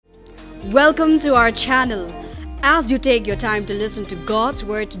Welcome to our channel. As you take your time to listen to God's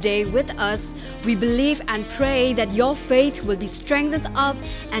word today with us, we believe and pray that your faith will be strengthened up,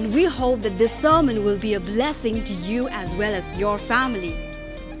 and we hope that this sermon will be a blessing to you as well as your family.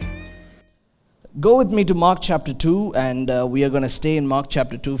 Go with me to Mark chapter 2, and we are going to stay in Mark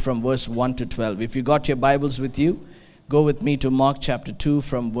chapter 2 from verse 1 to 12. If you got your Bibles with you, go with me to Mark chapter 2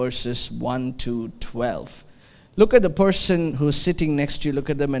 from verses 1 to 12. Look at the person who's sitting next to you, look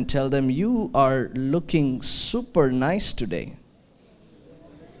at them and tell them, you are looking super nice today.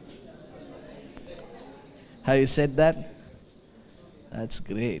 Have you said that? That's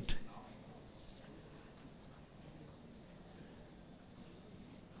great.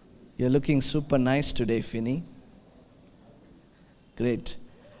 You're looking super nice today, Finney. Great.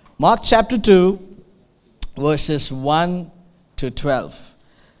 Mark chapter 2, verses 1 to 12.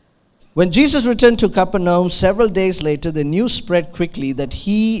 When Jesus returned to Capernaum several days later, the news spread quickly that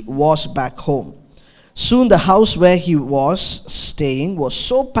he was back home. Soon the house where he was staying was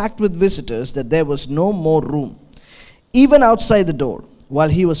so packed with visitors that there was no more room, even outside the door. While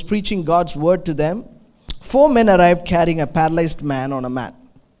he was preaching God's word to them, 4 men arrived carrying a paralyzed man on a mat.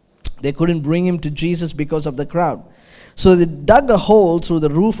 They couldn't bring him to Jesus because of the crowd, so they dug a hole through the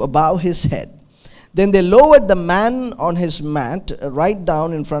roof above his head. Then they lowered the man on his mat right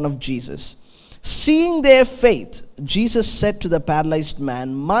down in front of Jesus. Seeing their faith, Jesus said to the paralyzed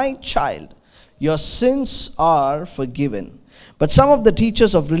man, "My child, your sins are forgiven." But some of the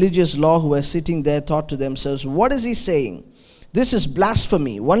teachers of religious law who were sitting there thought to themselves, "What is he saying? This is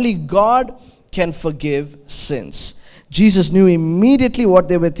blasphemy. Only God can forgive sins." Jesus knew immediately what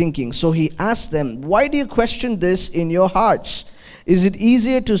they were thinking, so he asked them, "Why do you question this in your hearts? Is it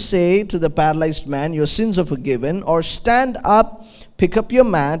easier to say to the paralyzed man, 'Your sins are forgiven,' or 'Stand up, pick up your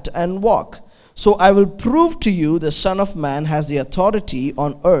mat, and walk'? So I will prove to you the Son of Man has the authority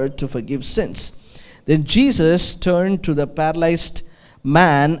on earth to forgive sins." Then Jesus turned to the paralyzed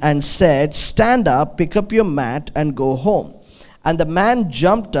man and said, "Stand up, pick up your mat, and go home." And the man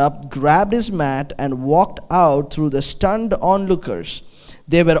jumped up, grabbed his mat, and walked out through the stunned onlookers.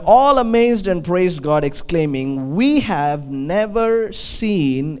 They were all amazed and praised God, exclaiming, "We have never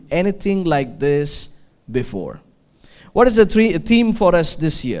seen anything like this before." What is the theme for us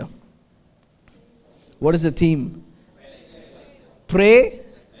this year? What is the theme? Pray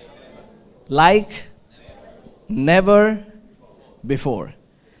like never before.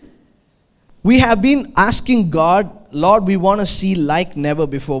 We have been asking God, Lord, we want to see like never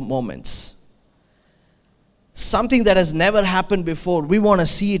before moments. Something that has never happened before, we want to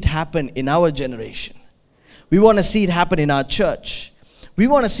see it happen in our generation. We want to see it happen in our church. We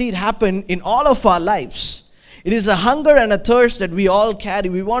want to see it happen in all of our lives. It is a hunger and a thirst that we all carry.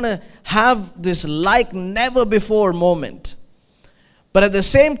 We want to have this like never before moment. But at the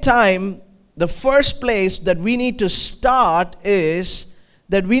same time, the first place that we need to start is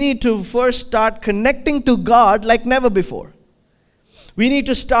that we need to first start connecting to God like never before. We need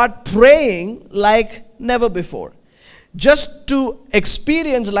to start praying like never before. Just to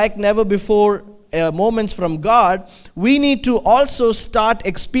experience like never before moments from God, we need to also start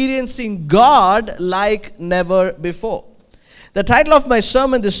experiencing God like never before. The title of my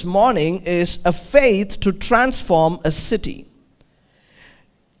sermon this morning is "A Faith to Transform a City."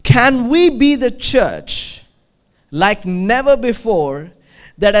 Can we be the church like never before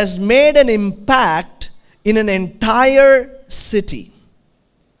that has made an impact in an entire city?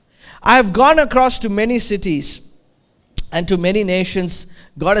 I have gone across to many cities and to many nations.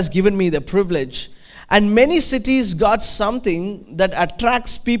 God has given me the privilege. And many cities got something that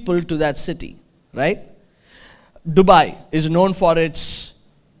attracts people to that city, right? Dubai is known for its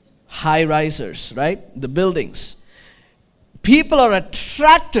high risers, right? The buildings. People are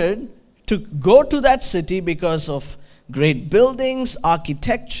attracted to go to that city because of great buildings,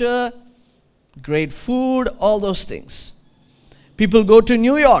 architecture, great food, all those things. People go to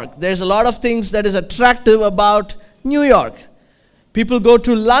New York. There's a lot of things that is attractive about New York. People go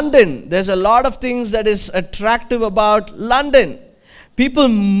to London. There's a lot of things that is attractive about London. People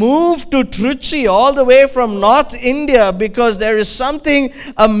move to Trichy all the way from North India because there is something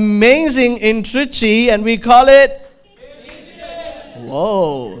amazing in Trichy, and we call it...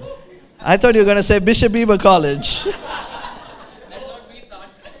 Whoa. I thought you were going to say Bishop Beaver College. That is what we thought.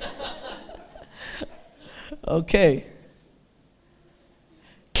 Okay.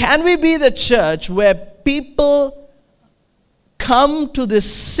 Can we be the church where people come to this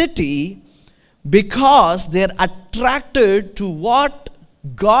city because they're attracted to what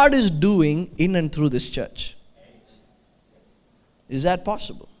God is doing in and through this church? Is that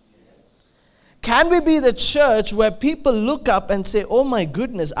possible? Can we be the church where people look up and say, oh my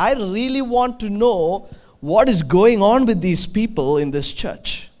goodness, I really want to know what is going on with these people in this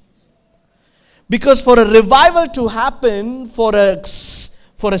church? Because for a revival to happen, for a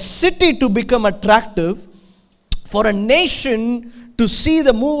city to become attractive, for a nation to see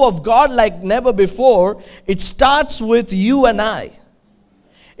the move of God like never before, it starts with you and I.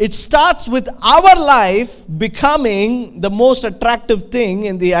 It starts with our life becoming the most attractive thing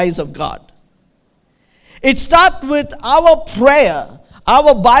in the eyes of God. It starts with our prayer,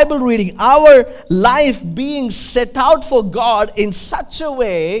 our Bible reading, our life being set out for God in such a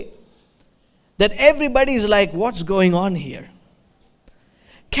way that everybody is like, what's going on here?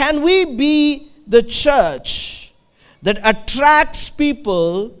 Can we be the church that attracts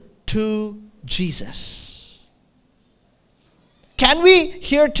people to Jesus? Can we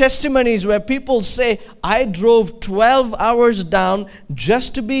hear testimonies where people say, I drove 12 hours down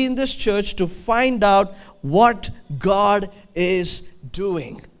just to be in this church to find out what God is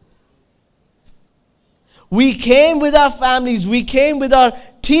doing? We came with our families, we came with our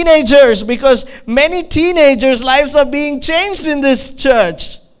teenagers, because many teenagers' lives are being changed in this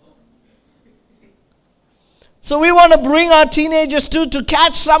church. So we want to bring our teenagers too to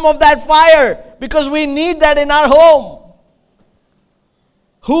catch some of that fire, because we need that in our home.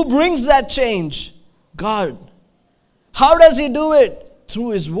 Who brings that change? God. How does He do it? Through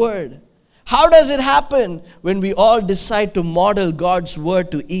His Word. How does it happen? When we all decide to model God's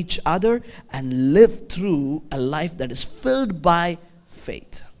Word to each other and live through a life that is filled by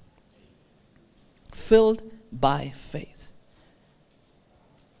faith. Filled by faith.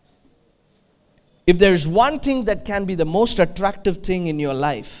 If there is one thing that can be the most attractive thing in your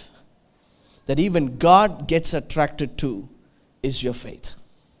life, that even God gets attracted to, is your faith.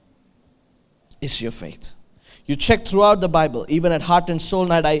 Is your faith. You check throughout the Bible, even at Heart and Soul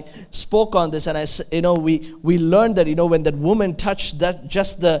Night, I spoke on this, and we learned that, when that woman touched that,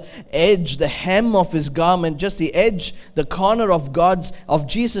 just the edge, the hem of His garment, just the edge, the corner of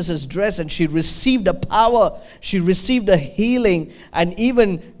Jesus' dress, and she received a power, she received a healing, and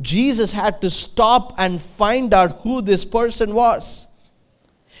even Jesus had to stop and find out who this person was.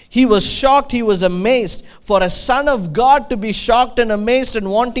 He was shocked, he was amazed. For a son of God to be shocked and amazed and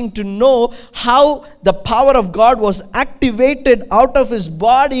wanting to know how the power of God was activated out of his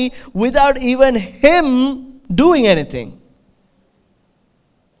body without even him doing anything.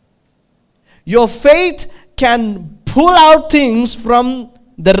 Your faith can pull out things from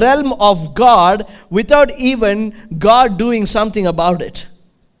the realm of God without even God doing something about it.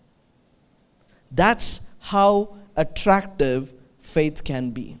 That's how attractive faith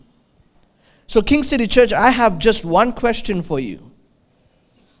can be. So King City Church, I have just one question for you.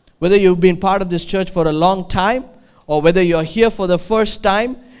 Whether you've been part of this church for a long time, or whether you're here for the first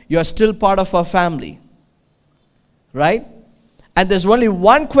time, you're still part of our family. Right? And there's only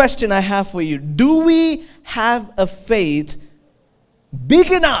one question I have for you. Do we have a faith big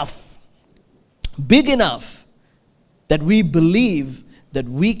enough that we believe that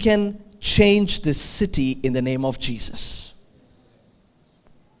we can change this city in the name of Jesus?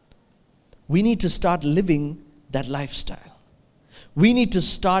 We need to start living that lifestyle. We need to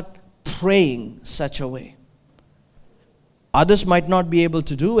start praying such a way. Others might not be able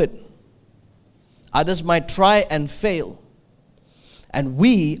to do it. Others might try and fail. And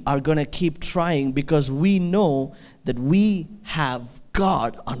we are going to keep trying because we know that we have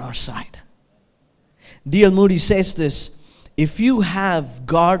God on our side. D.L. Moody says this: if you have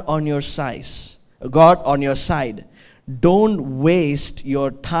God on your side, don't waste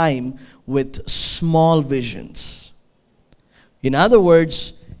your time with small visions. In other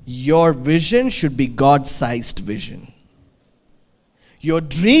words, your vision should be God-sized vision. Your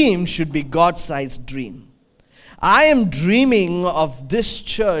dream should be God-sized dream. I am dreaming of this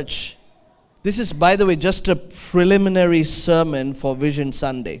church. This is, by the way, just a preliminary sermon for Vision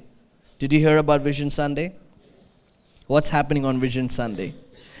Sunday. Did you hear about Vision Sunday? What's happening on Vision Sunday?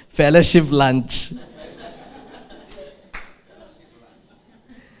 Fellowship lunch.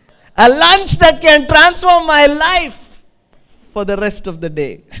 A lunch that can transform my life for the rest of the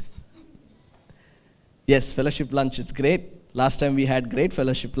day. Yes, fellowship lunch is great. Last time we had great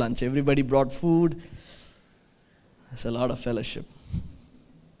fellowship lunch. Everybody brought food. There's a lot of fellowship.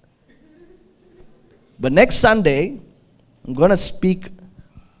 But next Sunday, I'm going to speak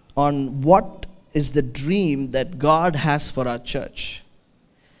on what is the dream that God has for our church.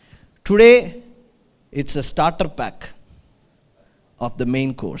 Today, it's a starter pack of the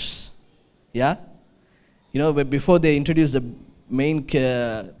main course. Yeah? But before they introduce the main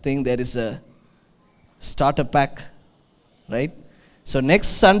thing, there is a starter pack, right? So next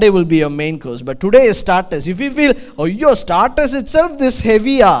Sunday will be your main course. But today is starters. If you feel, oh, your starters itself this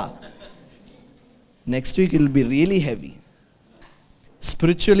heavy are. Next week it will be really heavy.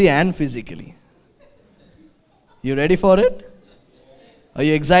 Spiritually and physically. You ready for it? Are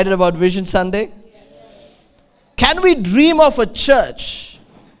you excited about Vision Sunday? Can we dream of a church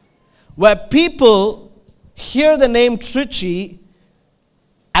where people hear the name Trichy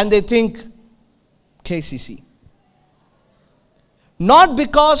and they think KCC? Not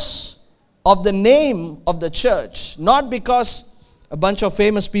because of the name of the church, not because a bunch of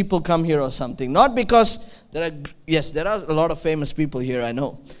famous people come here or something, not because there are a lot of famous people here, I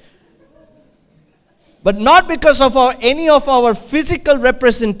know. But not because of any of our physical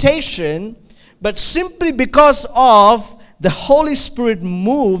representation, but simply because of the Holy Spirit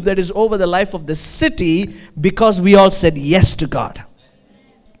move that is over the life of the city, because we all said yes to God.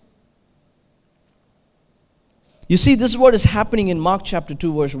 You see, this is what is happening in Mark chapter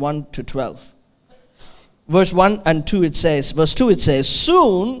 2, verse 1 to 12. Verse 1 and 2 it says, verse 2 it says,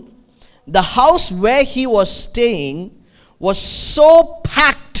 soon the house where he was staying was so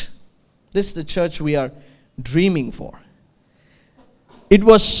packed. This is the church we are dreaming for. It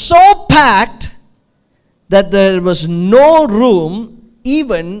was so packed that there was no room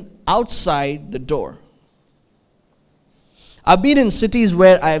even outside the door. I've been in cities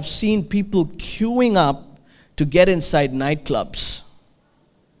where I have seen people queuing up to get inside nightclubs.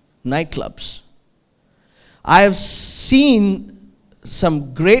 I have seen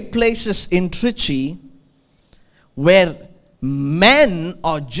some great places in Trichy where men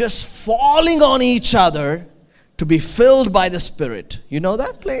are just falling on each other to be filled by the Spirit. You know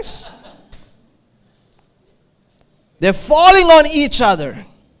that place? They're falling on each other.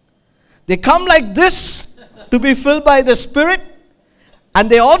 They come like this to be filled by the Spirit, and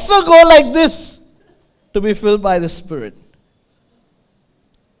they also go like this to be filled by the Spirit.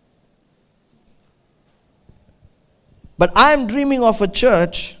 But I am dreaming of a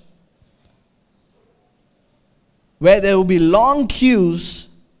church where there will be long queues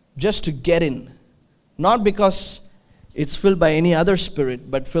just to get in. Not because it's filled by any other spirit,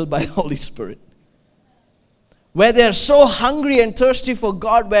 but filled by the Holy Spirit. Where they are so hungry and thirsty for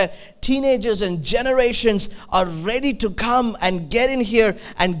God, where teenagers and generations are ready to come and get in here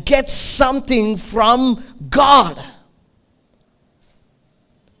and get something from God.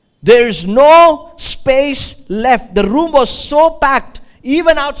 There is no space left. The room was so packed,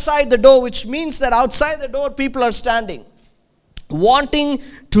 even outside the door, which means that outside the door people are standing, wanting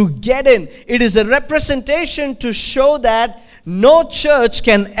to get in. It is a representation to show that no church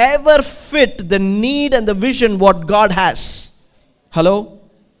can ever fit the need and the vision what God has. Hello?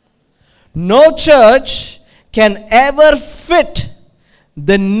 No church can ever fit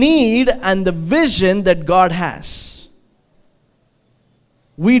the need and the vision that God has.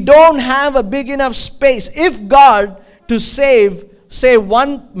 We don't have a big enough space. If God to save, say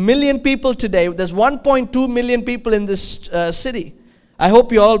 1 million people today, there's 1.2 million people in this city. I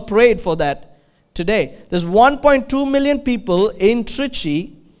hope you all prayed for that today. There's 1.2 million people in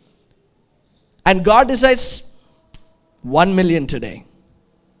Trichy, and God decides 1 million today.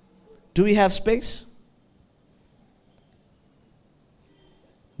 Do we have space?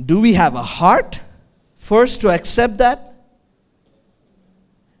 Do we have a heart first to accept that?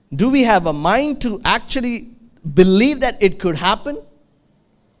 Do we have a mind to actually believe that it could happen?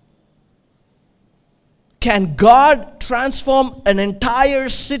 Can God transform an entire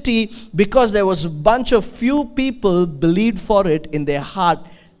city because there was a bunch of few people believed for it in their heart,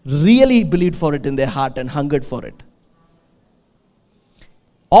 really believed for it in their heart and hungered for it?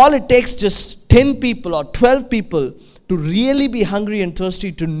 All it takes just 10 people or 12 people to really be hungry and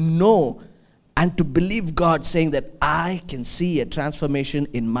thirsty to know and to believe God, saying that I can see a transformation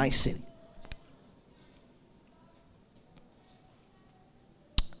in my city.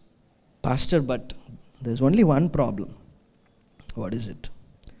 Pastor, but there's only one problem. What is it?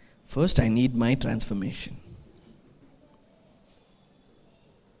 First, I need my transformation.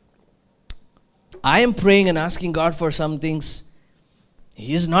 I am praying and asking God for some things.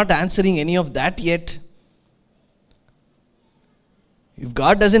 He is not answering any of that yet. If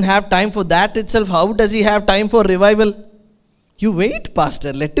God doesn't have time for that itself, how does He have time for revival? You wait,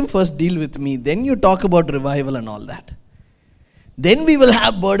 Pastor. Let Him first deal with me. Then you talk about revival and all that. Then we will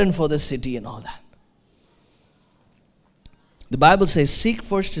have burden for the city and all that. The Bible says, seek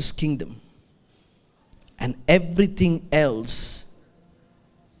first His kingdom, and everything else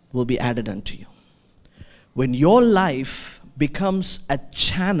will be added unto you. When your life becomes a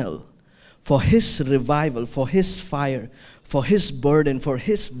channel for His revival, for His fire, for His burden, for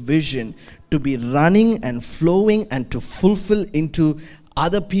His vision to be running and flowing and to fulfill into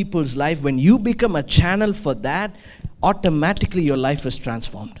other people's life. When you become a channel for that, automatically your life is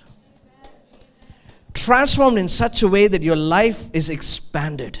transformed. Transformed in such a way that your life is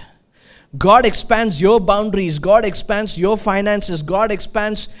expanded. God expands your boundaries. God expands your finances. God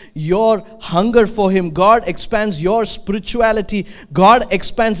expands your hunger for Him. God expands your spirituality. God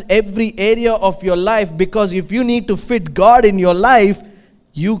expands every area of your life, because if you need to fit God in your life,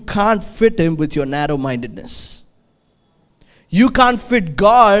 you can't fit Him with your narrow-mindedness. You can't fit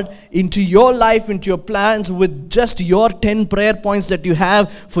God into your life, into your plans with just your 10 prayer points that you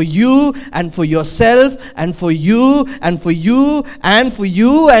have for you and for yourself and for you and for you and for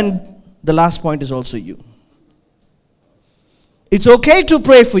you, and the last point is also you. It's okay to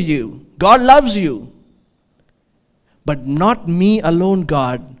pray for you. God loves you. But not me alone,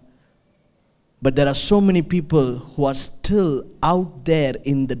 God. But there are so many people who are still out there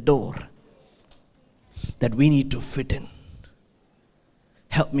in the door that we need to fit in.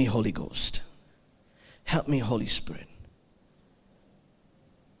 Help me, Holy Ghost. Help me, Holy Spirit.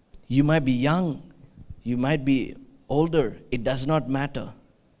 You might be young. You might be older. It does not matter.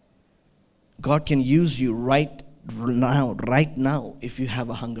 God can use you right now, if you have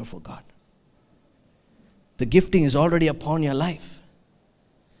a hunger for God. The gifting is already upon your life.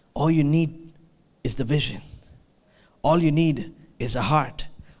 All you need is the vision. All you need is a heart.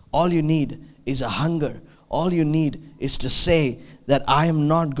 All you need is a hunger. All you need is to say that I am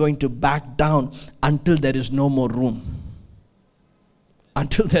not going to back down until there is no more room.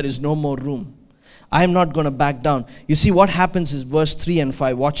 Until there is no more room. I am not going to back down. You see, what happens is verse 3 and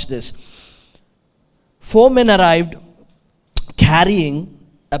 5. Watch this. 4 men arrived carrying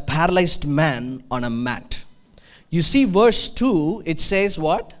a paralyzed man on a mat. You see, verse 2, it says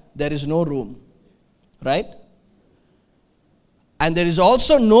what? There is no room. Right? And there is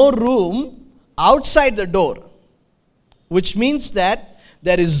also no room outside the door, which means that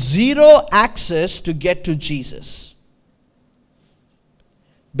there is zero access to get to Jesus.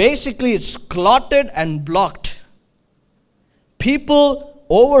 Basically, it's clotted and blocked. People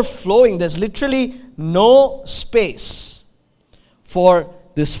overflowing. There's literally no space for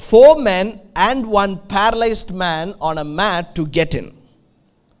this 4 men and 1 paralyzed man on a mat to get in.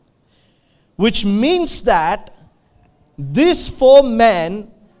 Which means that these 4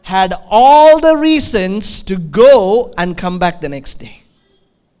 men had all the reasons to go and come back the next day.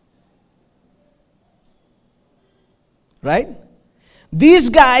 Right? These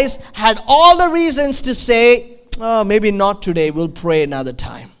guys had all the reasons to say, oh, maybe not today, we'll pray another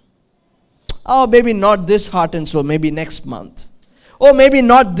time. Oh, maybe not this heart and soul, maybe next month. Or maybe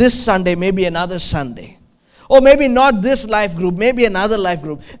not this Sunday, maybe another Sunday. Or maybe not this life group, maybe another life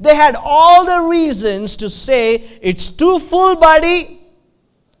group. They had all the reasons to say, it's too full, buddy.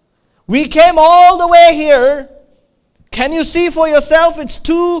 We came all the way here. Can you see for yourself? It's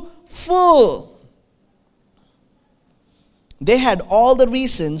too full. They had all the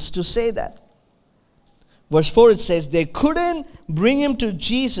reasons to say that. Verse 4, it says, they couldn't bring him to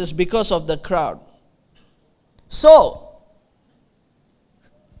Jesus because of the crowd. So,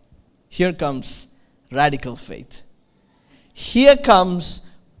 here comes radical faith. Here comes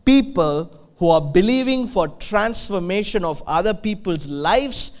people who are believing for transformation of other people's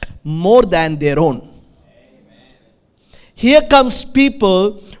lives more than their own. Here comes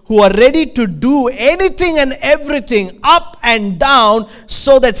people who are ready to do anything and everything up and down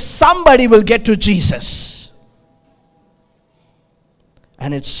so that somebody will get to Jesus.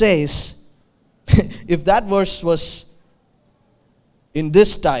 And it says, if that verse was in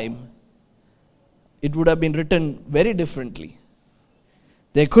this time, it would have been written very differently.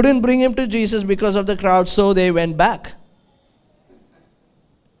 They couldn't bring him to Jesus because of the crowd, so they went back.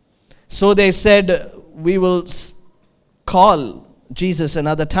 So they said, we will call Jesus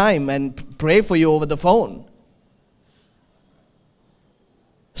another time and pray for you over the phone.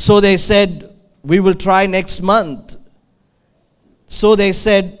 So they said, we will try next month. So they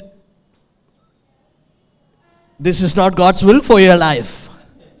said, this is not God's will for your life.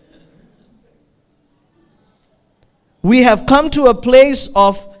 We have come to a place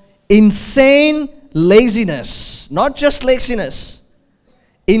of insane laziness. Not just laziness.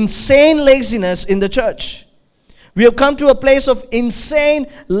 Insane laziness in the church. We have come to a place of insane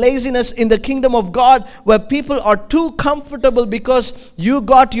laziness in the kingdom of God, where people are too comfortable because you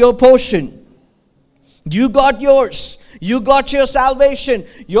got your portion. You got yours. You got your salvation.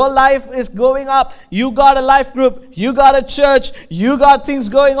 Your life is going up. You got a life group. You got a church. You got things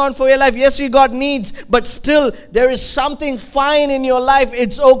going on for your life. Yes, you got needs, but still there is something fine in your life.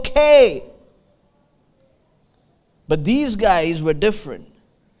 It's okay. But these guys were different.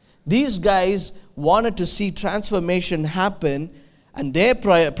 These guys wanted to see transformation happen, and their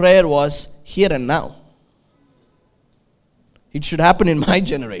prayer was here and now. It should happen in my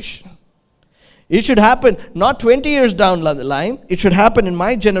generation. It should happen not 20 years down the line. It should happen in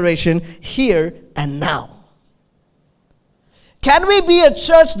my generation here and now. Can we be a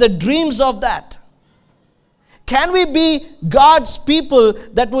church that dreams of that? Can we be God's people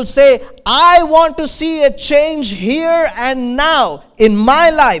that will say, I want to see a change here and now in my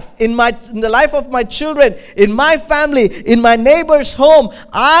life, in the life of my children, in my family, in my neighbor's home.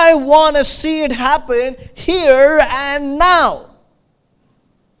 I want to see it happen here and now.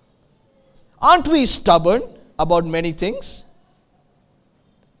 Aren't we stubborn about many things?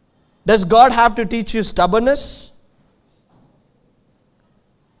 Does God have to teach you stubbornness?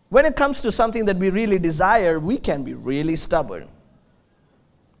 When it comes to something that we really desire, we can be really stubborn.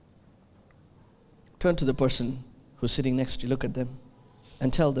 Turn to the person who's sitting next to you, look at them,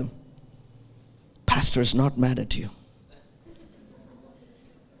 and tell them, Pastor is not mad at you.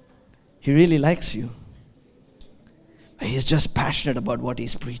 He really likes you. He's just passionate about what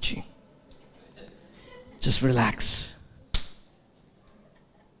he's preaching. Just relax.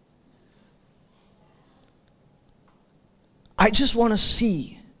 I just want to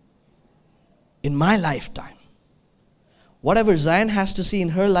see in my lifetime, whatever Zion has to see in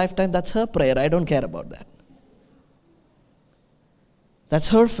her lifetime, that's her prayer. I don't care about that. That's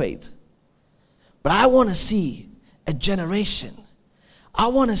her faith. But I want to see a generation. I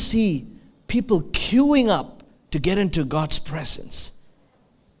want to see people queuing up to get into God's presence.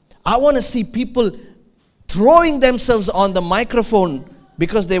 I want to see people throwing themselves on the microphone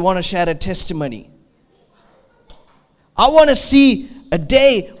because they want to share a testimony. I want to see a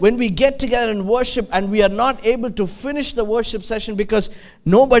day when we get together and worship and we are not able to finish the worship session because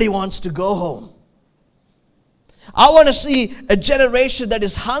nobody wants to go home. I want to see a generation that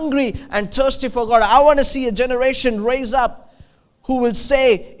is hungry and thirsty for God. I want to see a generation raise up who will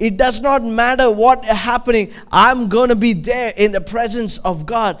say, it does not matter what is happening, I'm going to be there in the presence of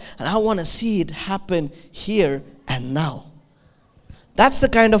God. And I want to see it happen here and now. That's the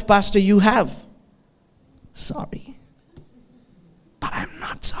kind of pastor you have. Sorry. But I'm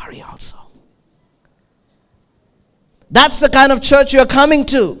not sorry also. That's the kind of church you're coming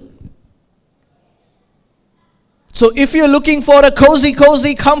to. So if you're looking for a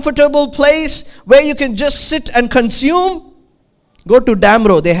cozy, comfortable place where you can just sit and consume, go to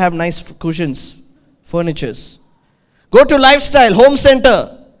Damro. They have nice cushions, furnitures. Go to Lifestyle, Home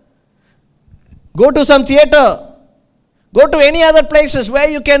Center. Go to some theater. Go to any other places where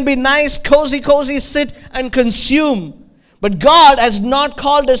you can be nice, cozy, sit and consume. But God has not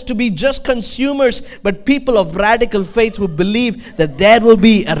called us to be just consumers, but people of radical faith who believe that there will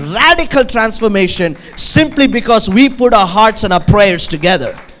be a radical transformation simply because we put our hearts and our prayers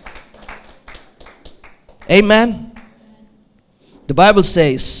together. Amen. The Bible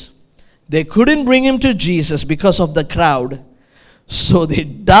says they couldn't bring him to Jesus because of the crowd, so they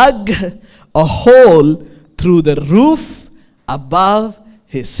dug a hole through the roof above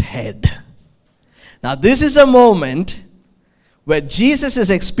his head. Now this is a moment where Jesus is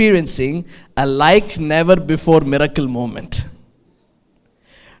experiencing a like never before miracle moment.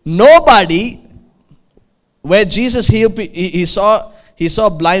 Nobody, where Jesus healed, he saw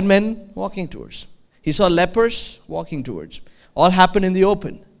blind men walking towards. He saw lepers walking towards. All happened in the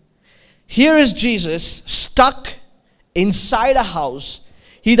open. Here is Jesus stuck inside a house.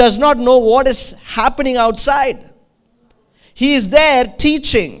 He does not know what is happening outside. He is there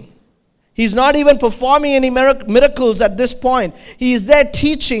teaching. He's not even performing any miracles at this point. He is there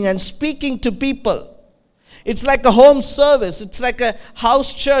teaching and speaking to people. It's like a home service. It's like a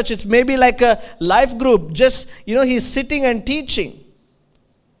house church. It's maybe like a life group. Just, he's sitting and teaching.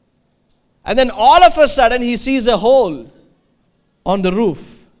 And then all of a sudden he sees a hole on the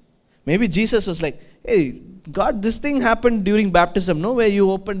roof. Maybe Jesus was like, hey, God, this thing happened during baptism, no? Where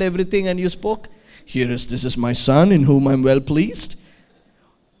you opened everything and you spoke. This is my son in whom I'm well pleased.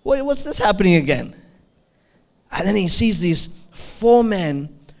 What's this happening again? And then he sees these 4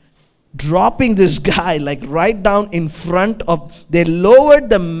 men dropping this guy like right down in front of. They lowered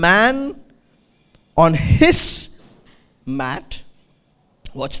the man on his mat.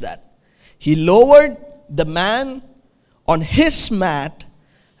 Watch that. He lowered the man on his mat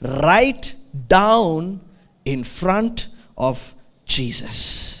right down in front of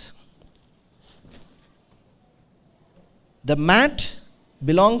Jesus. The mat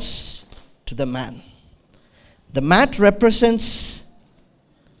belongs to the man. The mat represents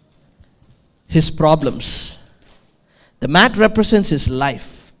his problems. The mat represents his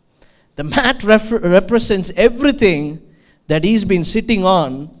life. The mat represents everything that he's been sitting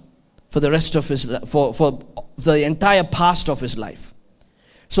on for the rest of his for the entire past of his life.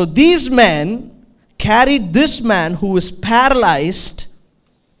 So these men carried this man who was paralyzed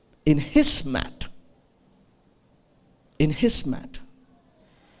in his mat. In his mat.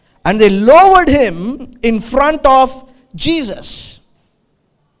 And they lowered him in front of Jesus.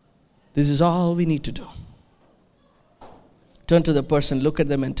 This is all we need to do. Turn to the person, look at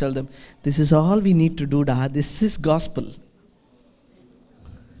them and tell them, this is all we need to do, da. This is gospel.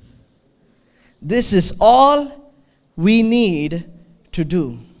 This is all we need to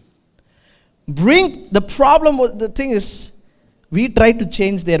do. The thing is, we try to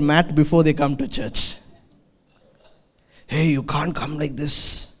change their mat before they come to church. Hey, you can't come like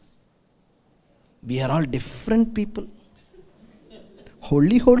this. We are all different people.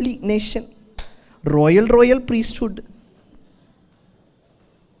 Holy, holy nation. Royal, royal priesthood.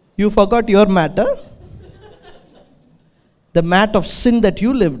 You forgot your mat, huh? The mat of sin that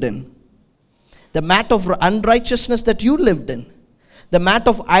you lived in. The mat of unrighteousness that you lived in. The mat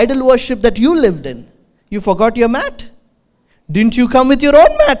of idol worship that you lived in. You forgot your mat? Didn't you come with your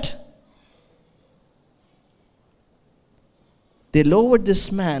own mat? They lowered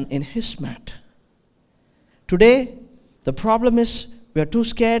this man in his mat. Today, the problem is we are too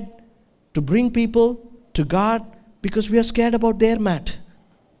scared to bring people to God because we are scared about their mat.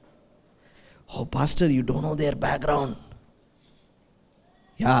 Oh, pastor, you don't know their background.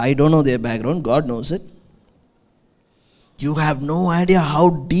 Yeah, I don't know their background. God knows it. You have no idea how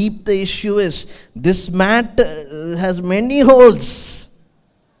deep the issue is. This mat has many holes.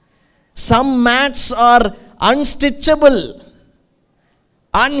 Some mats are unstitchable,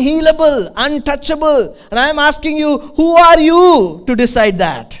 unhealable, untouchable. And I am asking you, who are you to decide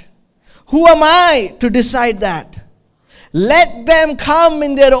that? Who am I to decide that? Let them come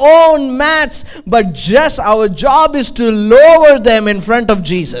in their own mats, but just our job is to lower them in front of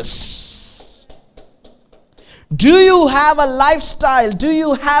Jesus. Do you have a lifestyle? Do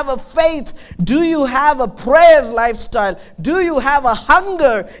you have a faith? Do you have a prayer lifestyle? Do you have a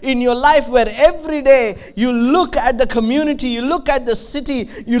hunger in your life where every day you look at the community, you look at the city,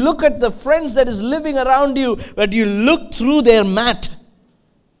 you look at the friends that is living around you, but you look through their mat?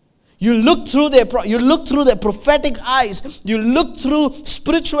 You look through their prophetic eyes. You look through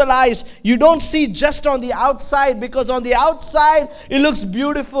spiritual eyes. You don't see just on the outside, because on the outside it looks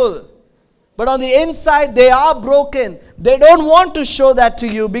beautiful. But on the inside, they are broken. They don't want to show that to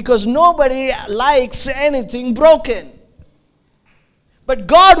you because nobody likes anything broken. But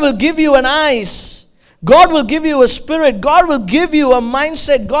God will give you an eyes. God will give you a spirit. God will give you a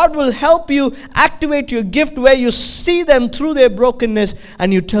mindset. God will help you activate your gift where you see them through their brokenness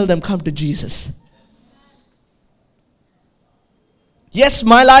and you tell them, come to Jesus. Yes,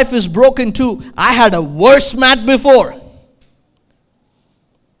 my life is broken too. I had a worse mat before.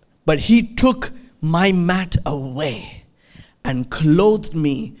 But He took my mat away and clothed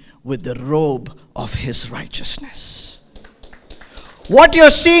me with the robe of His righteousness. What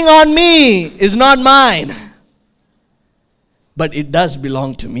you're seeing on me is not mine, but it does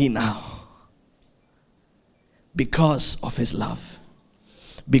belong to me now. Because of His love,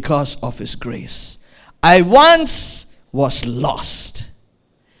 because of His grace. I once was lost.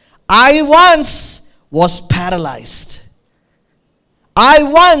 I once was paralyzed. I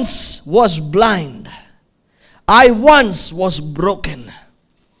once was blind. I once was broken.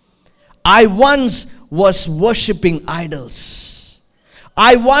 I once was worshipping idols.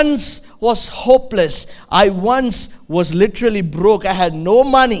 I once was hopeless. I once was literally broke. I had no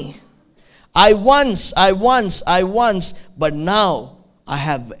money. I once, but now I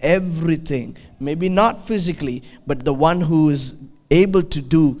have everything. Maybe not physically, but the one who is able to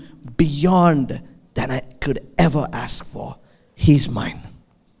do beyond than I could ever ask for. He's mine.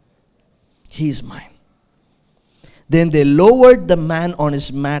 He's mine. Then they lowered the man on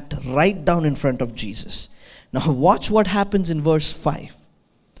his mat right down in front of Jesus. Now watch what happens in verse 5.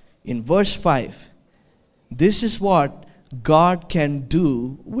 In verse 5, this is what God can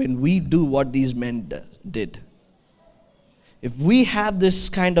do when we do what these men did. If we have this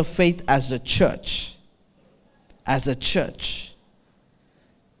kind of faith as a church,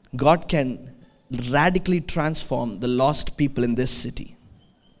 God can radically transform the lost people in this city.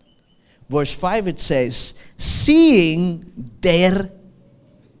 Verse 5 it says, seeing their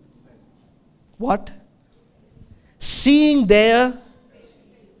what? Seeing their.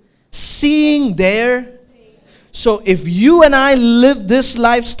 So if you and I live this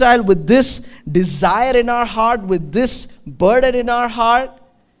lifestyle with this desire in our heart, with this burden in our heart,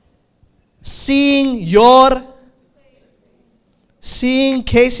 seeing your Seeing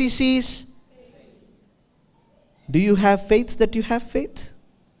KCCs. Do you have faith that you have faith?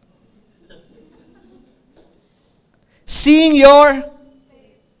 Seeing your.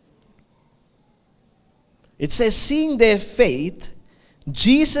 It says, seeing their faith,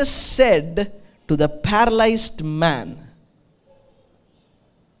 Jesus said to the paralyzed man.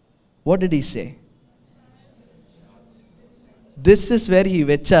 What did he say? This is where he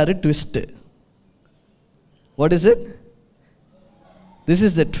vecharu twist. What is it? This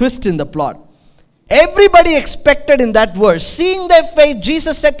is the twist in the plot. Everybody expected in that verse, seeing their faith,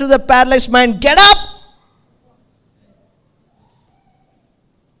 Jesus said to the paralyzed man, get up!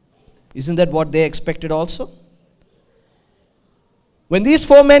 Isn't that what they expected also? When these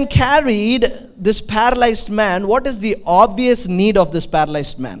 4 men carried this paralyzed man, what is the obvious need of this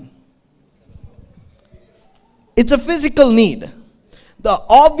paralyzed man? It's a physical need. The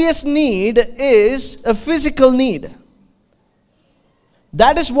obvious need is a physical need.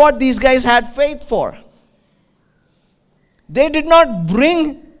 That is what these guys had faith for. They did not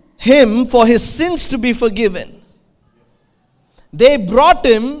bring him for his sins to be forgiven. They brought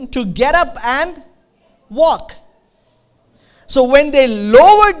him to get up and walk. So when they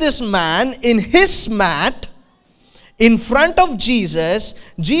lowered this man in his mat in front of Jesus,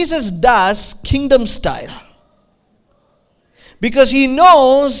 Jesus does kingdom style. Because he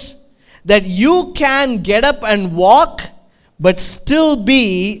knows that you can get up and walk but still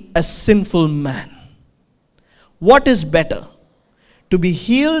be a sinful man. What is better? To be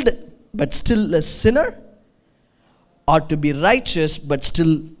healed but still a sinner? Or to be righteous but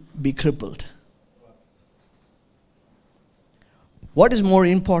still be crippled? What is more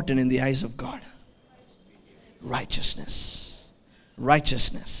important in the eyes of God? Righteousness.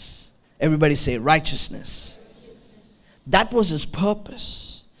 Righteousness. Everybody say righteousness. That was his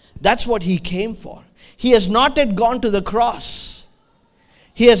purpose. That's what he came for. He has not yet gone to the cross.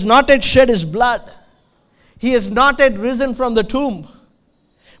 He has not yet shed his blood. He has not yet risen from the tomb.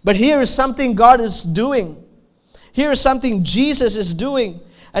 But here is something God is doing. Here is something Jesus is doing.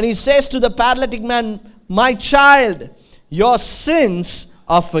 And he says to the paralytic man, my child, your sins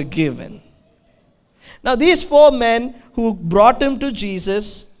are forgiven. Now these 4 men who brought him to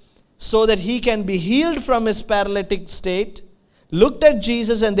Jesus so that he can be healed from his paralytic state, looked at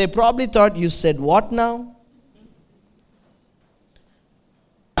Jesus and they probably thought, you said what now?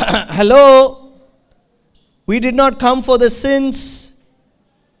 Hello? We did not come for the sins.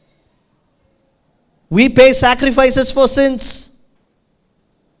 We pay sacrifices for sins.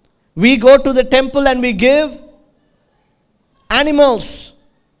 We go to the temple and we give animals.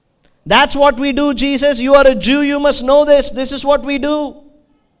 That's what we do, Jesus. You are a Jew, you must know this. This is what we do.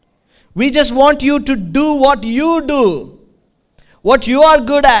 We just want you to do what you do. What you are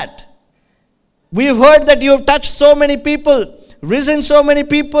good at. We've heard that you have touched so many people, risen so many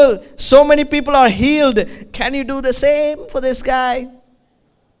people are healed. Can you do the same for this guy?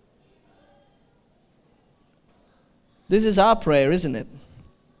 This is our prayer, isn't it?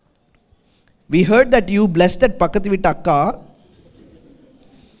 We heard that you blessed that Pakati Vitaka.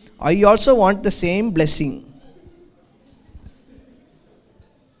 I also want the same blessing.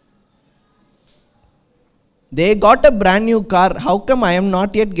 They got a brand new car. How come I am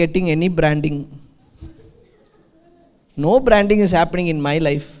not yet getting any branding? No branding is happening in my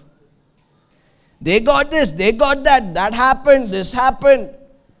life. They got this, they got that, that happened, this happened.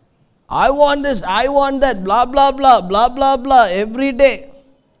 I want this, I want that, blah, blah, blah, blah, blah, blah, every day.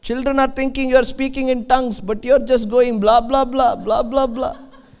 Children are thinking you're speaking in tongues, but you're just going blah, blah, blah, blah, blah, blah.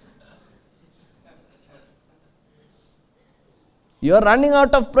 You're running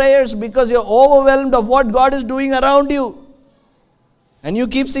out of prayers because you're overwhelmed of what God is doing around you. And you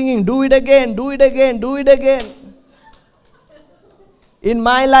keep singing, do it again, do it again, do it again. In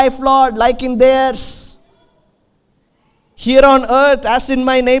my life, Lord, like in theirs. Here on earth, as in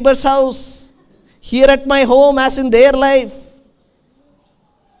my neighbor's house. Here at my home, as in their life.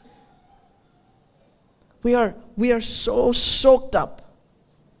 We are so soaked up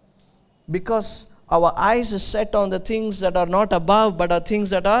because our eyes is set on the things that are not above, but are things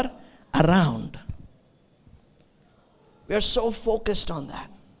that are around. We are so focused on that.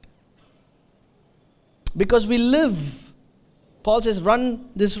 Because we live, Paul says, run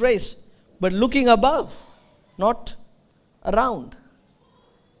this race, but looking above, not around.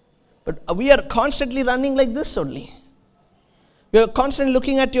 But we are constantly running like this only. You're constantly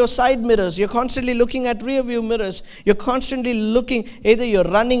looking at your side mirrors. You're constantly looking at rear view mirrors. You're constantly looking, either you're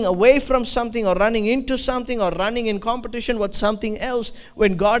running away from something or running into something or running in competition with something else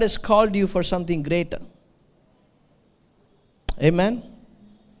when God has called you for something greater. Amen?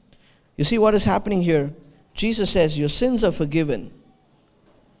 You see what is happening here? Jesus says, your sins are forgiven.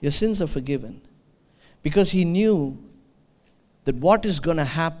 Your sins are forgiven. Because he knew that what is going to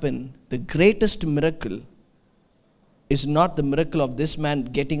happen, the greatest miracle, is not the miracle of this man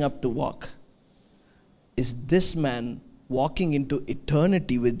getting up to walk. Is this man walking into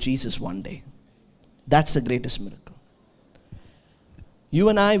eternity with Jesus one day. That's the greatest miracle. You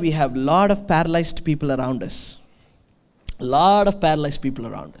and I, we have a lot of paralyzed people around us. A lot of paralyzed people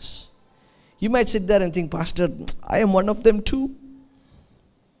around us. You might sit there and think, Pastor, I am one of them too.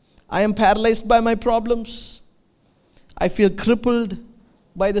 I am paralyzed by my problems. I feel crippled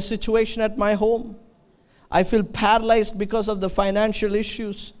by the situation at my home. I feel paralyzed because of the financial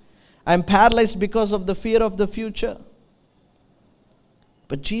issues. I'm paralyzed because of the fear of the future.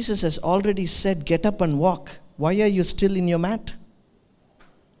 But Jesus has already said, get up and walk. Why are you still in your mat?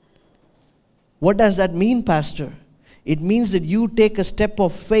 What does that mean, Pastor? It means that you take a step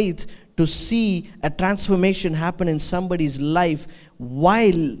of faith to see a transformation happen in somebody's life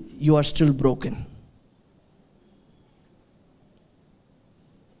while you are still broken.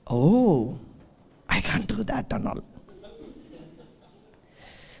 Oh, I can't do that and all.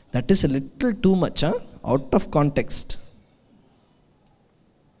 That is a little too much, out of context.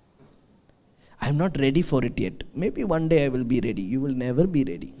 I'm not ready for it yet. Maybe one day I will be ready. You will never be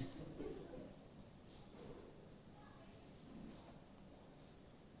ready.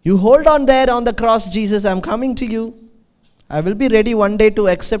 You hold on there on the cross, Jesus, I'm coming to you. I will be ready one day to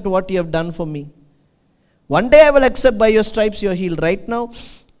accept what you have done for me. One day I will accept by your stripes you are healed. Right now,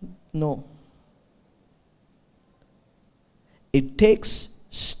 no. It takes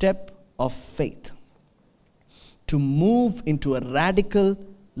step of faith to move into a radical,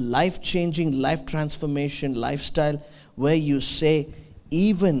 life-changing, life transformation lifestyle where you say,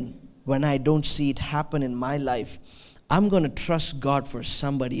 even when I don't see it happen in my life, I'm going to trust God for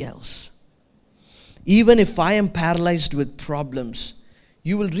somebody else. Even if I am paralyzed with problems,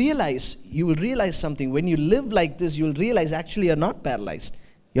 you will realize something. When you live like this, you will realize actually you're not paralyzed.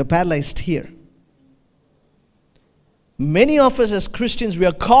 You're paralyzed here. Many of us as Christians, we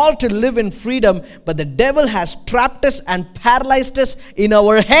are called to live in freedom, but the devil has trapped us and paralyzed us in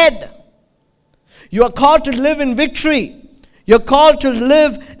our head. You are called to live in victory. You're called to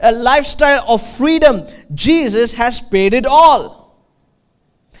live a lifestyle of freedom. Jesus has paid it all.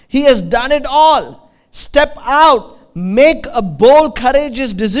 He has done it all. Step out. Make a bold,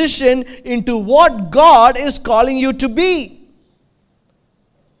 courageous decision into what God is calling you to be.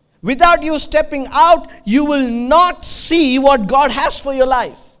 Without you stepping out, you will not see what God has for your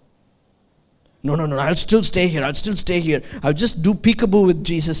life. No, I'll still stay here. I'll just do peekaboo with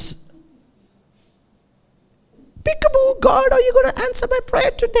Jesus. Peekaboo, God, are you going to answer my prayer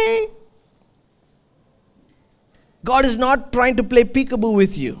today? God is not trying to play peekaboo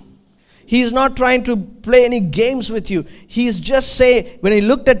with you. He is not trying to play any games with you. He is just saying, when he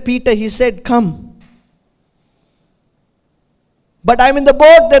looked at Peter, he said, come. But I'm in the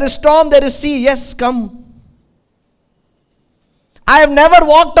boat, there is storm, there is sea. Yes, come. I have never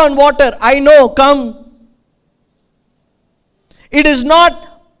walked on water. I know, come. It is not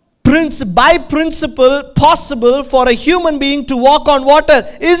by principle possible for a human being to walk on water.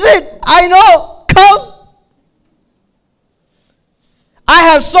 Is it? I know. Come. I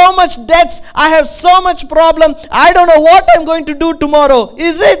have so much debts. I have so much problem. I don't know what I'm going to do tomorrow.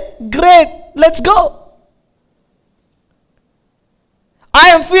 Is it? Great. Let's go. I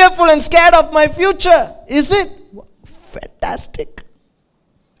am fearful and scared of my future. Is it? Fantastic.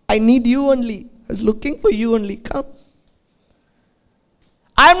 I need you only. I was looking for you only. Come.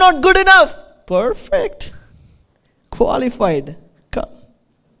 I'm not good enough. Perfect. Qualified. Come.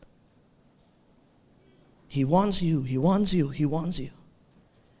 He wants you. He wants you. He wants you.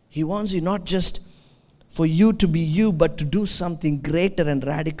 He wants you not just for you to be you, but to do something greater and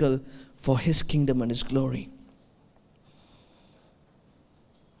radical for His kingdom and His glory.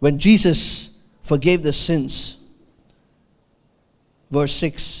 When Jesus forgave the sins, verse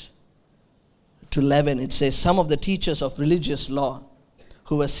 6 to 11, it says, some of the teachers of religious law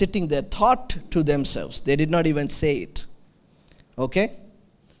who were sitting there thought to themselves. They did not even say it. Okay?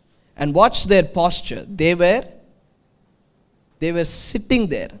 And watch their posture. They were sitting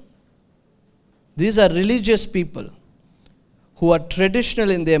there. These are religious people who are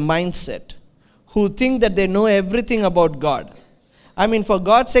traditional in their mindset, who think that they know everything about God. I mean, for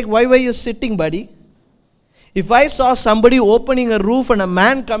God's sake, why were you sitting, buddy? If I saw somebody opening a roof and a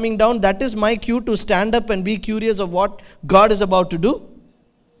man coming down, that is my cue to stand up and be curious of what God is about to do.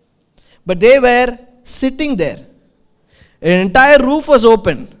 But they were sitting there. An entire roof was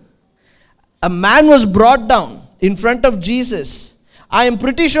open. A man was brought down in front of Jesus. I am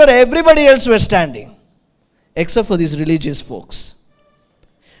pretty sure everybody else were standing. except for these religious folks.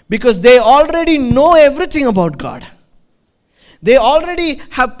 Because they already know everything about God. They already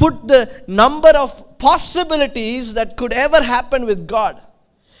have put the number of possibilities that could ever happen with God.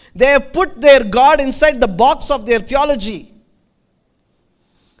 They have put their God inside the box of their theology.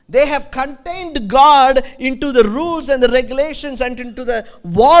 They have contained God into the rules and the regulations and into the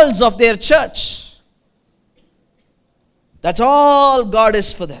walls of their church. That's all God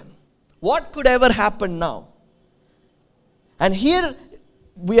is for them. What could ever happen now? And here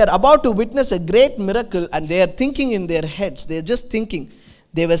we are about to witness a great miracle, and they are thinking in their heads. They are just thinking.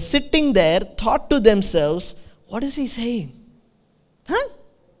 They were sitting there, thought to themselves, what is he saying? Huh?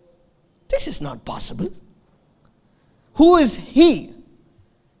 This is not possible. Who is he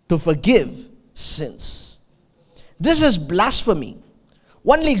to forgive sins? This is blasphemy.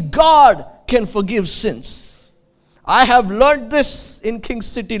 Only God can forgive sins. I have learned this in King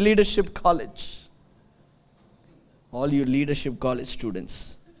City Leadership College. All you leadership college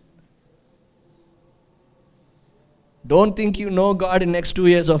students, don't think you know God in next 2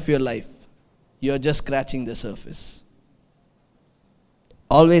 years of your life. You're just scratching the surface.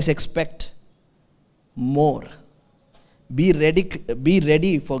 Always expect more. Be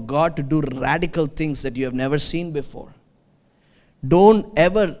ready for God to do radical things that you have never seen before. Don't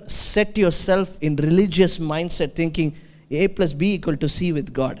ever set yourself in religious mindset thinking A plus B equal to C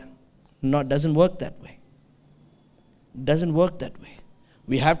with God. No, it doesn't work that way. Doesn't work that way.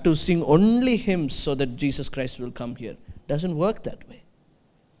 We have to sing only hymns so that Jesus Christ will come here. Doesn't work that way.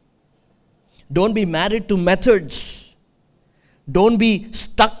 Don't be married to methods. Don't be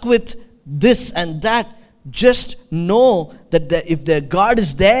stuck with this and that. Just know that if the God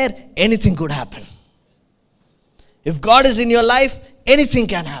is there, anything could happen. If God is in your life, anything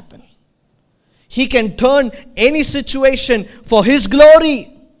can happen. He can turn any situation for His glory.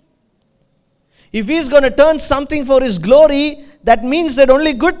 If He's going to turn something for His glory, that means that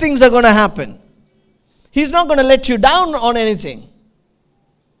only good things are going to happen. He's not going to let you down on anything.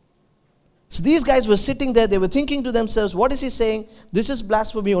 So these guys were sitting there, they were thinking to themselves, what is he saying? This is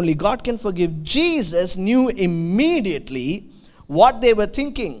blasphemy, only God can forgive. Jesus knew immediately what they were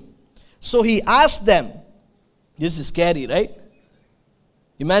thinking. So He asked them, this is scary, right?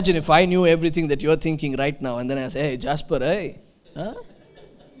 Imagine if I knew everything that you're thinking right now, and then I say, hey, Jasper, hey. Huh?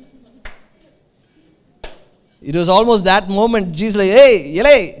 It was almost that moment, Jesus like, hey,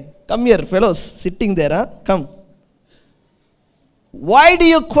 Yele, come here, fellows, sitting there, huh? Come. Why do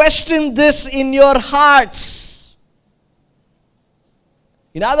you question this in your hearts?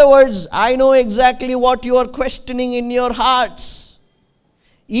 In other words, I know exactly what you are questioning in your hearts.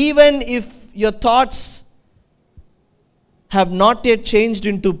 Even if your thoughts have not yet changed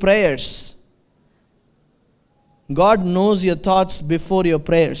into prayers, God knows your thoughts before your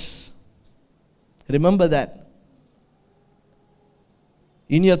prayers. Remember that.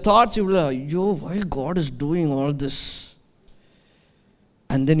 In your thoughts, you will be like, yo, why God is doing all this?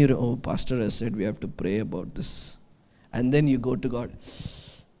 And then you, oh, Pastor has said we have to pray about this. And then you go to God.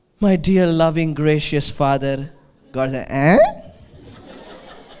 My dear, loving, gracious Father. God said, eh?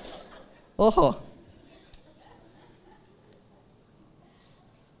 Oh.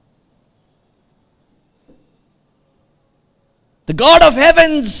 The God of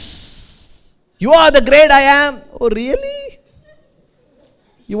heavens. You are the great I am. Oh, really?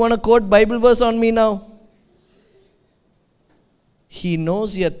 You want to quote Bible verse on me now? He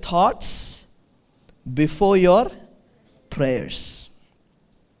knows your thoughts before your prayers.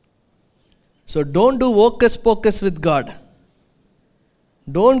 So don't do hocus pocus with God.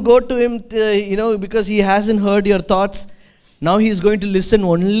 Don't go to Him, because He hasn't heard your thoughts. Now He's going to listen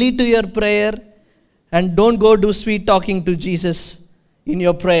only to your prayer. And don't go do sweet talking to Jesus in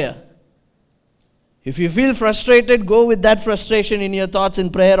your prayer. If you feel frustrated, go with that frustration in your thoughts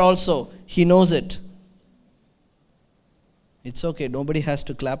in prayer also. He knows it. It's okay. Nobody has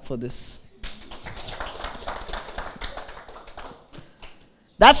to clap for this.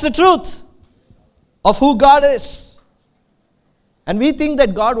 That's the truth of who God is. And we think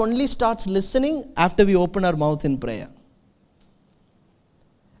that God only starts listening after we open our mouth in prayer.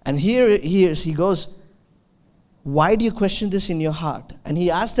 And here he goes, why do you question this in your heart? And He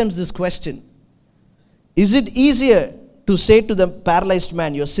asked them this question. Is it easier to say to the paralyzed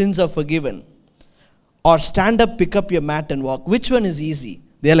man, your sins are forgiven? Or stand up, pick up your mat and walk? Which one is easy?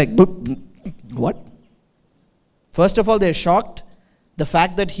 They're like, what? First of all, they're shocked. The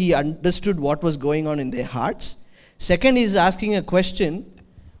fact that He understood what was going on in their hearts. Second, He's asking a question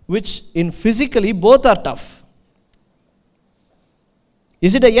which in physically both are tough.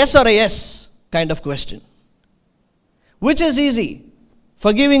 Is it a yes or a yes kind of question? Which is easy?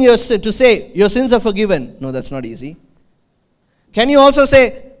 Forgiving your sin, to say your sins are forgiven. No, that's not easy. Can you also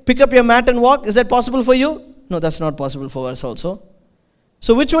say, pick up your mat and walk? Is that possible for you? No, that's not possible for us also.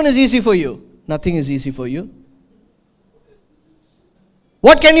 So which one is easy for you? Nothing is easy for you.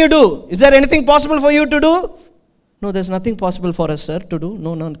 What can you do? Is there anything possible for you to do? No, there's nothing possible for us, sir, to do.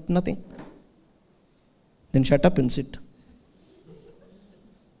 No, nothing. Then shut up and sit.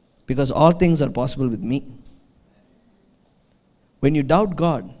 Because all things are possible with me. When you doubt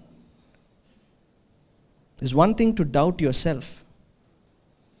God, there's one thing to doubt yourself.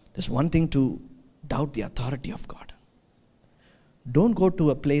 There's one thing to doubt the authority of God. Don't go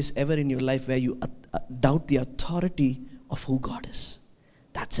to a place ever in your life where you doubt the authority of who God is.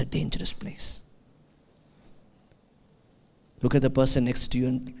 That's a dangerous place. Look at the person next to you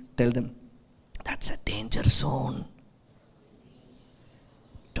and tell them, that's a danger zone.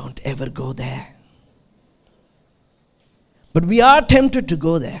 Don't ever go there. But we are tempted to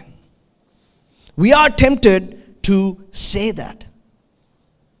go there. We are tempted to say that.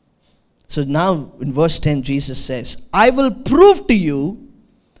 So now in verse 10, Jesus says, I will prove to you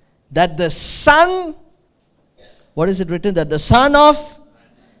that the Son, what is it written? That the Son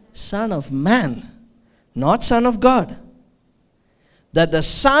of Man, not Son of God. That the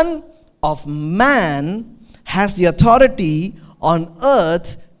Son of Man has the authority on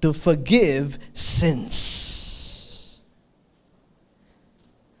earth to forgive sins.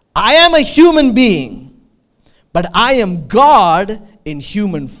 I am a human being, but I am God in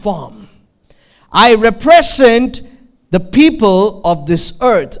human form. I represent the people of this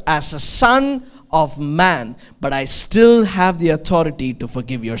earth as a son of man, but I still have the authority to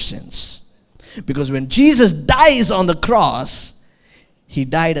forgive your sins. Because when Jesus dies on the cross, he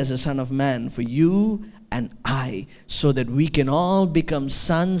died as a son of man for you and I, so that we can all become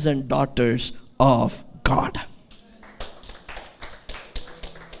sons and daughters of God.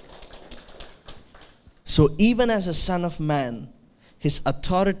 So even as a son of man, his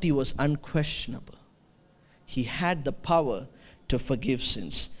authority was unquestionable. He had the power to forgive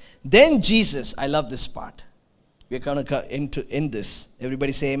sins. Then Jesus, I love this part. We're going to end this.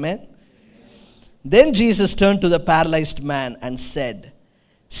 Everybody say amen. Amen. Then Jesus turned to the paralyzed man and said,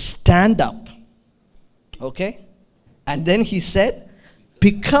 stand up. Okay? And then he said,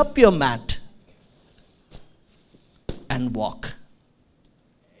 pick up your mat and walk.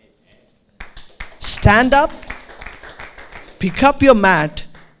 Stand up, pick up your mat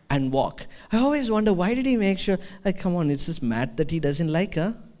and walk. I always wonder, why did he make sure, come on, it's this mat that he doesn't like,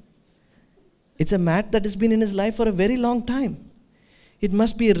 huh? It's a mat that has been in his life for a very long time. It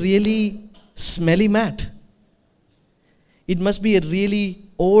must be a really smelly mat. It must be a really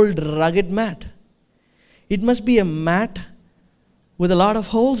old, rugged mat. It must be a mat with a lot of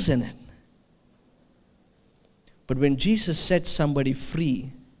holes in it. But when Jesus set somebody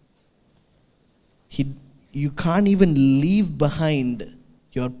free, you can't even leave behind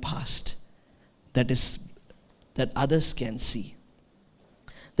your past that others can see.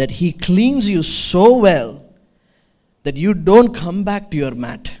 That he cleans you so well that you don't come back to your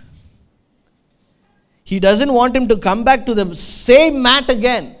mat. He doesn't want him to come back to the same mat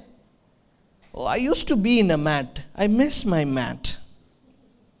again. Oh, I used to be in a mat. I miss my mat.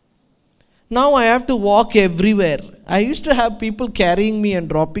 Now I have to walk everywhere. I used to have people carrying me and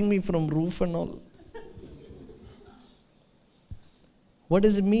dropping me from roof and all. What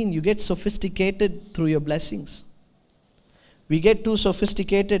does it mean? You get sophisticated through your blessings. We get too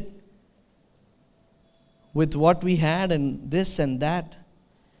sophisticated with what we had and this and that.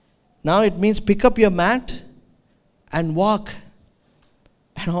 Now it means pick up your mat and walk.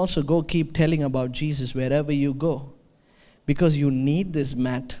 And also go keep telling about Jesus wherever you go. Because you need this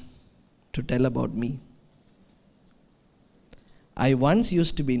mat to tell about me. I once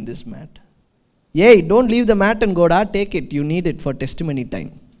used to be in this mat. Yay, don't leave the mat and go, take it. You need it for testimony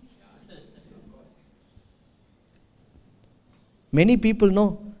time. Many people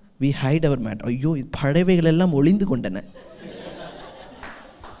know we hide our mat. Ayyo, padavegalellam olindu kondana.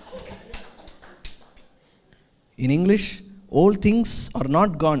 In English, old things are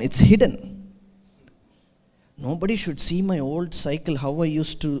not gone, it's hidden. Nobody should see my old cycle, how I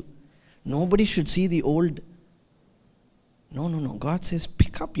used to. Nobody should see the old. No. God says,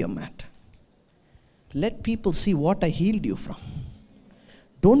 pick up your mat. Let people see what I healed you from.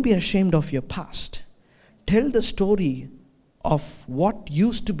 Don't be ashamed of your past. Tell the story of what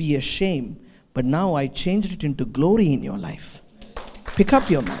used to be a shame, but now I changed it into glory in your life. Pick up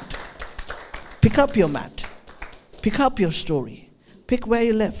your mat. Pick up your mat. Pick up your story. Pick where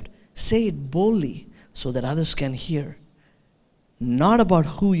you left. Say it boldly so that others can hear. Not about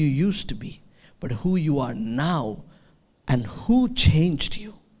who you used to be, but who you are now And who changed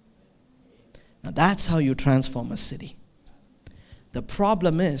you? Now that's how you transform a city. The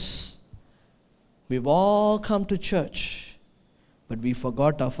problem is, we've all come to church, but we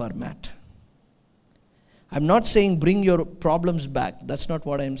forgot of our mat. I'm not saying bring your problems back. That's not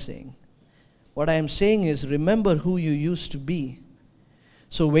what I'm saying. What I am saying is remember who you used to be.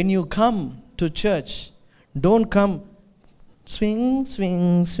 So when you come to church, don't come swing,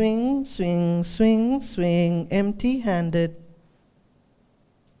 swing, swing, swing, swing, swing, empty-handed.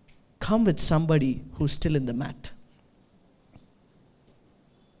 Come with somebody who's still in the mat.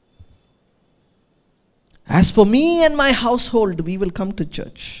 As for me and my household, we will come to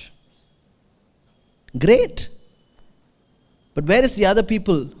church. Great. But where is the other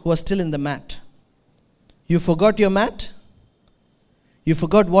people who are still in the mat? You forgot your mat? You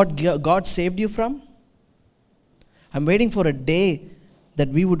forgot what God saved you from? I'm waiting for a day that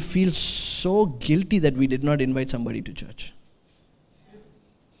we would feel so guilty that we did not invite somebody to church.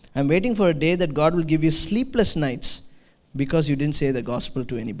 I'm waiting for a day that God will give you sleepless nights because you didn't say the gospel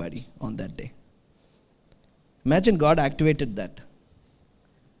to anybody on that day. Imagine God activated that.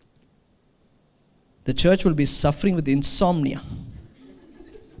 The church will be suffering with insomnia.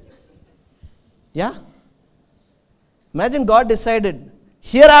 Yeah? Imagine God decided,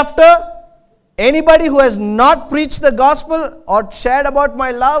 hereafter, anybody who has not preached the gospel or shared about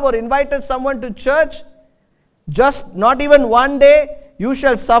my love or invited someone to church, just not even one day, you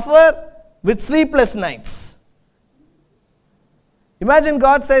shall suffer with sleepless nights. Imagine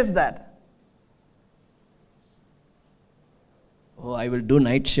God says that. Oh, I will do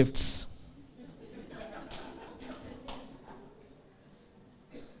night shifts.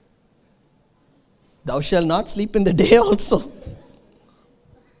 Thou shalt not sleep in the day also.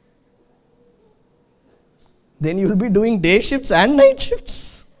 Then you will be doing day shifts and night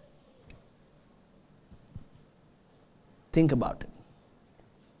shifts. Think about it.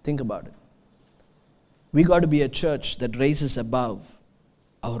 Think about it. We got to be a church that raises above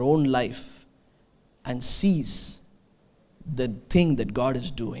our own life and sees the thing that God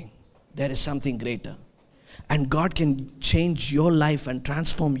is doing. There is something greater. And God can change your life and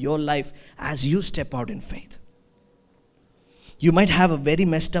transform your life as you step out in faith. You might have a very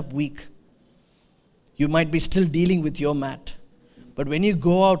messed up week. You might be still dealing with your mat. But when you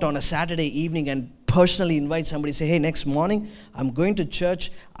go out on a Saturday evening and personally invite somebody, say, hey, next morning, I'm going to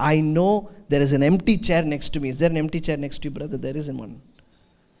church. I know there is an empty chair next to me. Is there an empty chair next to you, brother? There isn't one.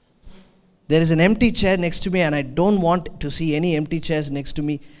 There is an empty chair next to me, and I don't want to see any empty chairs next to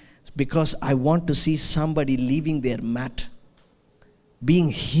me because I want to see somebody leaving their mat, being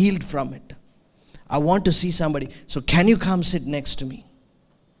healed from it. I want to see somebody. So can you come sit next to me?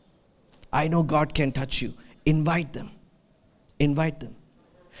 I know God can touch you. Invite them. Invite them.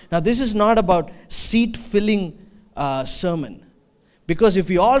 Now this is not about seat-filling sermon. Because if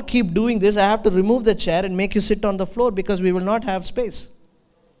you all keep doing this, I have to remove the chair and make you sit on the floor because we will not have space.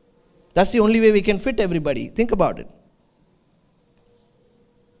 That's the only way we can fit everybody. Think about it.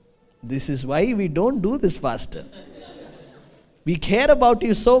 This is why we don't do this, Pastor. We care about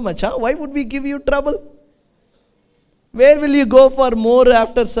you so much. Huh? Why would we give you trouble? Where will you go for more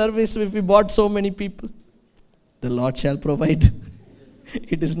after service if we bought so many people? The Lord shall provide.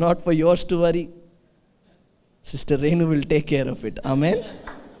 It is not for yours to worry. Sister Renu will take care of it. Amen?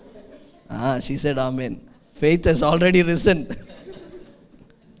 She said amen. Faith has already risen.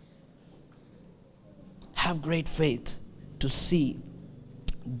 Have great faith to see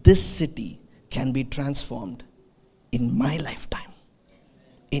this city can be transformed in my lifetime,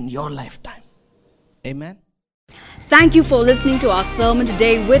 in your lifetime. Amen. Thank you for listening to our sermon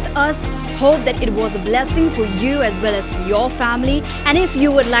today with us. Hope that it was a blessing for you as well as your family. And if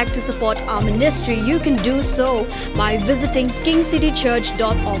you would like to support our ministry, you can do so by visiting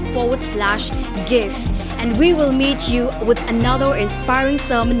kingcitychurch.org/give. And we will meet you with another inspiring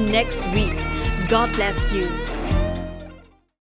sermon next week. God bless you.